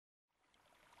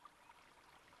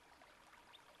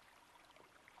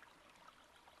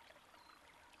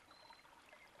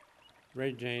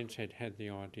Red Jans had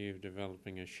the idea of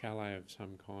developing a chalet of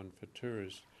some kind for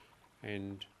tourists,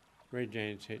 and Red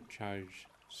Jans chose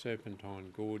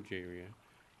Serpentine Gorge area,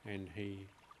 and he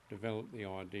developed the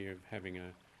idea of having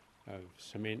a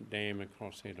cement dam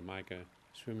across there to make a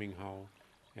swimming hole,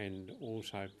 and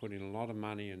also put in a lot of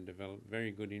money and developed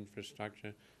very good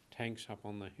infrastructure, tanks up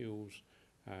on the hills,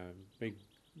 big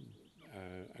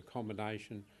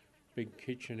accommodation, big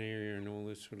kitchen area and all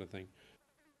this sort of thing.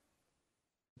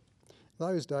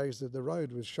 Those days the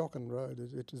road was shocking road.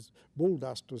 It was, bull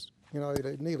dust was,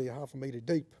 nearly half a metre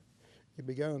deep. You'd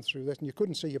be going through that and you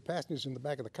couldn't see your passengers in the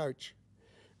back of the coach,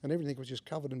 and everything was just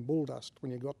covered in bull dust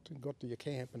when you got to your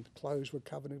camp, and clothes were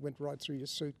covered. It went right through your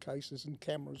suitcases and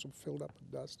cameras were filled up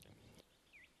with dust.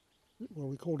 Well,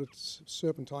 we called it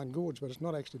Serpentine Gorge, but it's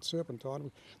not actually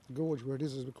Serpentine. The gorge where it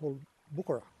is we call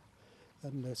Bookera,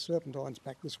 and Serpentine's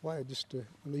back this way, just the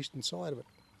eastern side of it.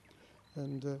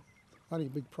 And only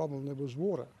big problem there was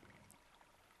water.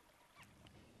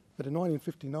 But in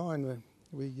 1959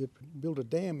 we built a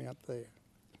dam out there.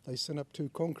 They sent up 2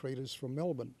 concreters from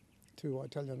Melbourne, 2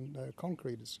 Italian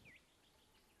concreters.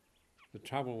 The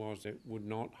trouble was it would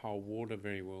not hold water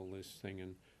very well, this thing,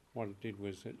 and what it did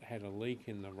was it had a leak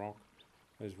in the rock,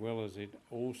 as well as it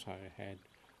also had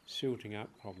silting up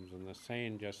problems, and the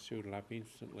sand just silted up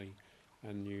instantly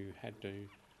and you had to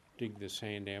dig the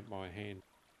sand out by hand.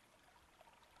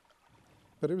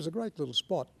 But it was a great little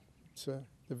spot. The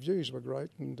views were great,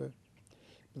 but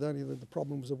only the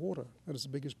problem was the water. That was the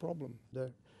biggest problem.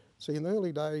 See, in the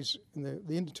early days, in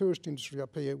the tourist industry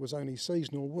up here, it was only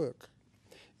seasonal work.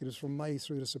 It was from May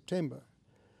through to September,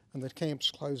 and the camps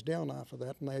closed down after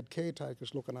that, and they had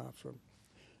caretakers looking after them.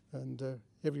 And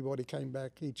everybody came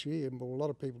back each year, well, a lot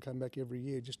of people came back every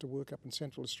year just to work up in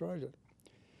Central Australia.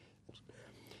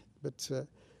 But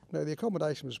no, the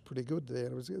accommodation was pretty good there.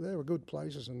 They were good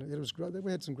places, and it was great.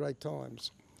 We had some great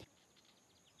times.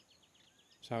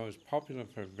 So it was popular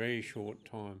for a very short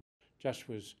time. Just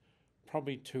was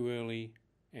probably too early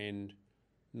and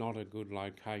not a good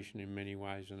location in many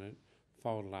ways, and it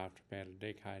folded after about a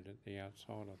decade at the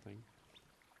outside, I think.